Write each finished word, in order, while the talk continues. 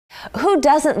Who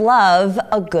doesn't love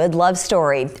a good love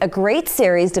story? A great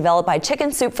series developed by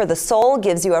Chicken Soup for the Soul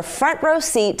gives you a front row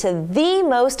seat to the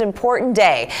most important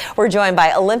day. We're joined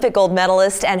by Olympic gold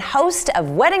medalist and host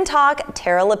of Wedding Talk,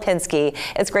 Tara Lipinski.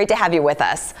 It's great to have you with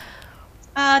us.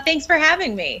 Thanks for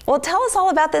having me. Well, tell us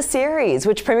all about this series,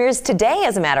 which premieres today,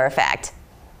 as a matter of fact.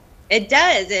 It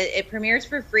does. It premieres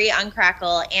for free on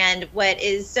Crackle. And what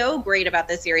is so great about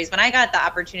this series, when I got the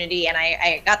opportunity and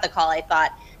I got the call, I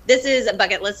thought, this is a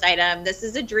bucket list item. This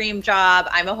is a dream job.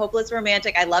 I'm a hopeless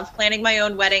romantic. I love planning my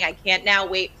own wedding. I can't now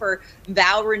wait for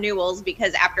vow renewals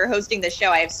because after hosting the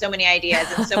show, I have so many ideas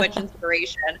and so much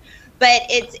inspiration. But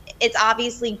it's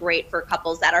obviously great for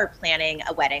couples that are planning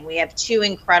a wedding. We have two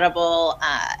incredible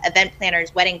event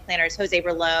planners, wedding planners, Jose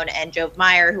Berlone and Jove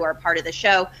Meyer, who are part of the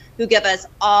show, who give us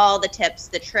all the tips,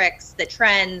 the tricks, the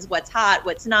trends, what's hot,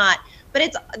 what's not.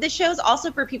 But the show's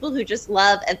also for people who just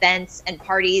love events and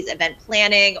parties, event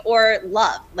planning, or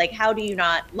love. Like, how do you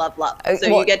not love love?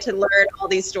 So you get to learn all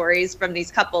these stories from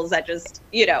these couples that just,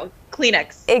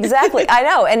 Kleenex. Exactly. I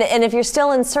know. And if you're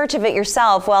still in search of it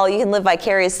yourself, well, you can live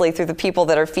vicariously through the people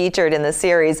that are featured in the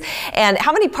series. And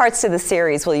how many parts to the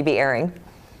series will you be airing?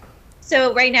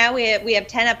 So right now we have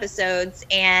 10 episodes,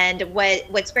 and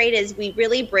what's great is we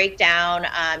really break down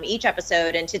each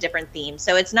episode into different themes.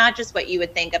 So it's not just what you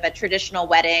would think of a traditional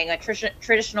wedding, a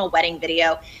traditional wedding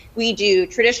video. We do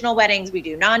traditional weddings, we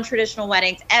do non-traditional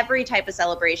weddings, every type of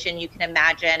celebration you can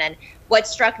imagine. And what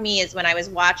struck me is when I was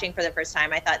watching for the first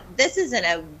time, I thought, this isn't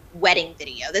a wedding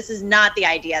video. This is not the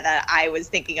idea that I was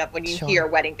thinking of when you hear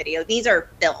wedding video. These are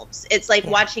films. It's like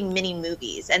watching mini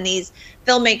movies. And these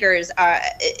filmmakers,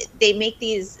 they make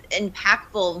these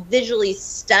impactful, visually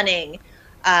stunning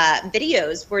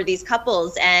videos for these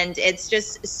couples, and it's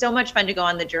just so much fun to go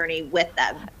on the journey with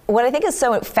them. What I think is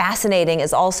so fascinating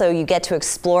is also you get to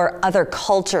explore other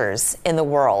cultures in the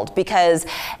world, because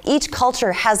each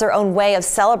culture has their own way of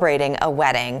celebrating a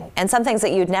wedding and some things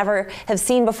that you'd never have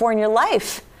seen before in your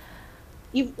life.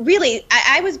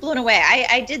 I was blown away.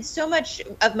 I did so much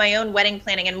of my own wedding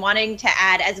planning and wanting to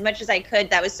add as much as I could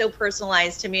that was so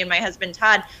personalized to me and my husband,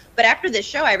 Todd. But after this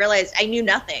show, I realized I knew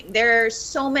nothing. There are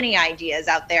so many ideas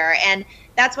out there. And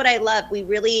that's what I love.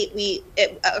 We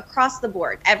across the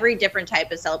board, every different type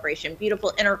of celebration,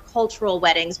 beautiful intercultural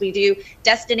weddings. We do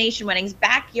destination weddings,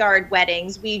 backyard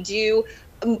weddings. We do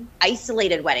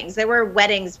isolated weddings. There were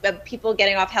weddings of people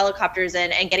getting off helicopters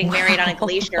and getting married on a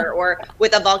glacier or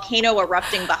with a volcano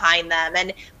erupting behind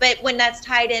them. But when that's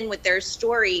tied in with their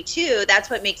story too, that's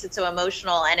what makes it so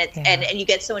emotional, and and you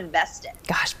get so invested.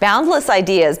 Gosh, boundless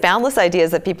ideas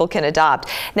that people can adopt.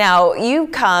 Now, you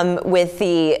come with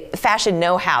the fashion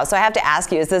know-how, so I have to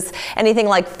ask you, is this anything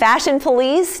like Fashion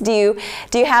Police? Do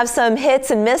you have some hits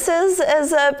and misses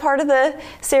as a part of the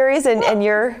series and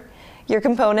your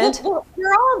component? Well,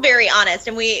 we're all very honest,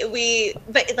 and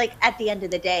but like at the end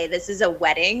of the day, this is a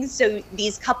wedding, so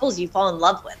these couples you fall in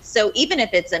love with. So even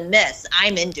if it's a miss,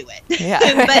 I'm into it. Yeah.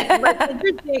 But what's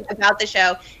interesting about the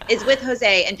show is with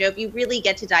Jose and Jove, you really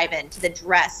get to dive into the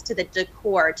dress, to the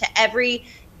decor, to every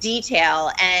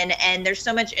detail, and there's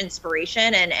so much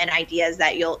inspiration and ideas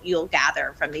that you'll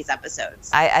gather from these episodes.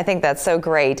 I think that's so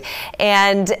great.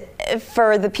 And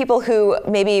for the people who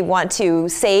maybe want to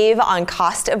save on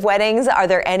cost of weddings, are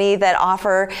there any that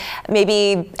offer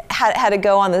maybe how to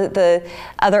go on the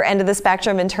other end of the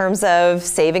spectrum in terms of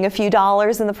saving a few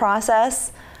dollars in the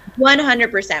process?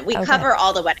 100%. We cover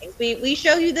all the weddings. We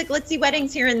show you the glitzy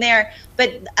weddings here and there,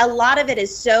 but a lot of it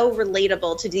is so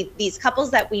relatable to these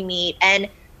couples that we meet. And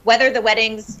whether the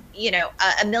wedding's,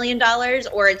 $1 million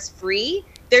or it's free,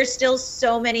 there's still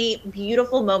so many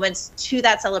beautiful moments to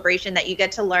that celebration that you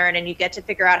get to learn, and you get to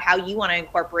figure out how you want to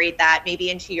incorporate that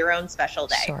maybe into your own special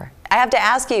day. Sure. I have to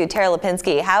ask you, Tara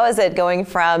Lipinski, how is it going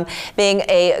from being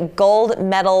a gold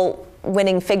medal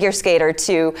winning figure skater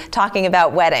to talking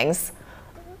about weddings?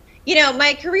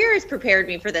 My career has prepared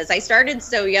me for this. I started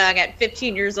so young at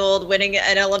 15 years old, winning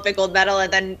an Olympic gold medal,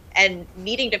 and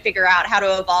needing to figure out how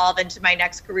to evolve into my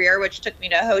next career, which took me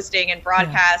to hosting and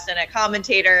broadcast and a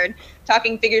commentator and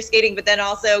talking figure skating, but then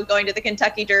also going to the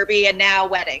Kentucky Derby and now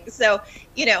weddings. So,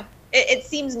 it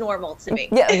seems normal to me.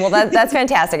 Yeah, well, that's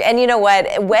fantastic. And you know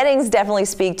what? Weddings definitely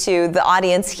speak to the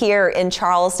audience here in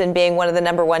Charleston, being one of the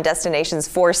 #1 destinations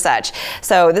for such.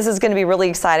 So this is going to be really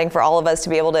exciting for all of us to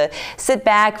be able to sit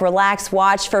back, relax,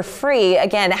 watch for free.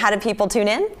 Again, how do people tune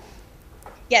in?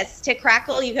 Yes, to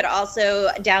Crackle, you could also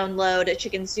download a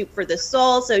Chicken Soup for the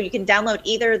Soul. So you can download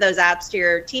either of those apps to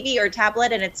your TV or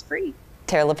tablet, and it's free.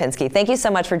 Tara Lipinski, thank you so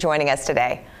much for joining us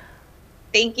today.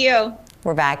 Thank you.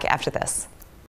 We're back after this.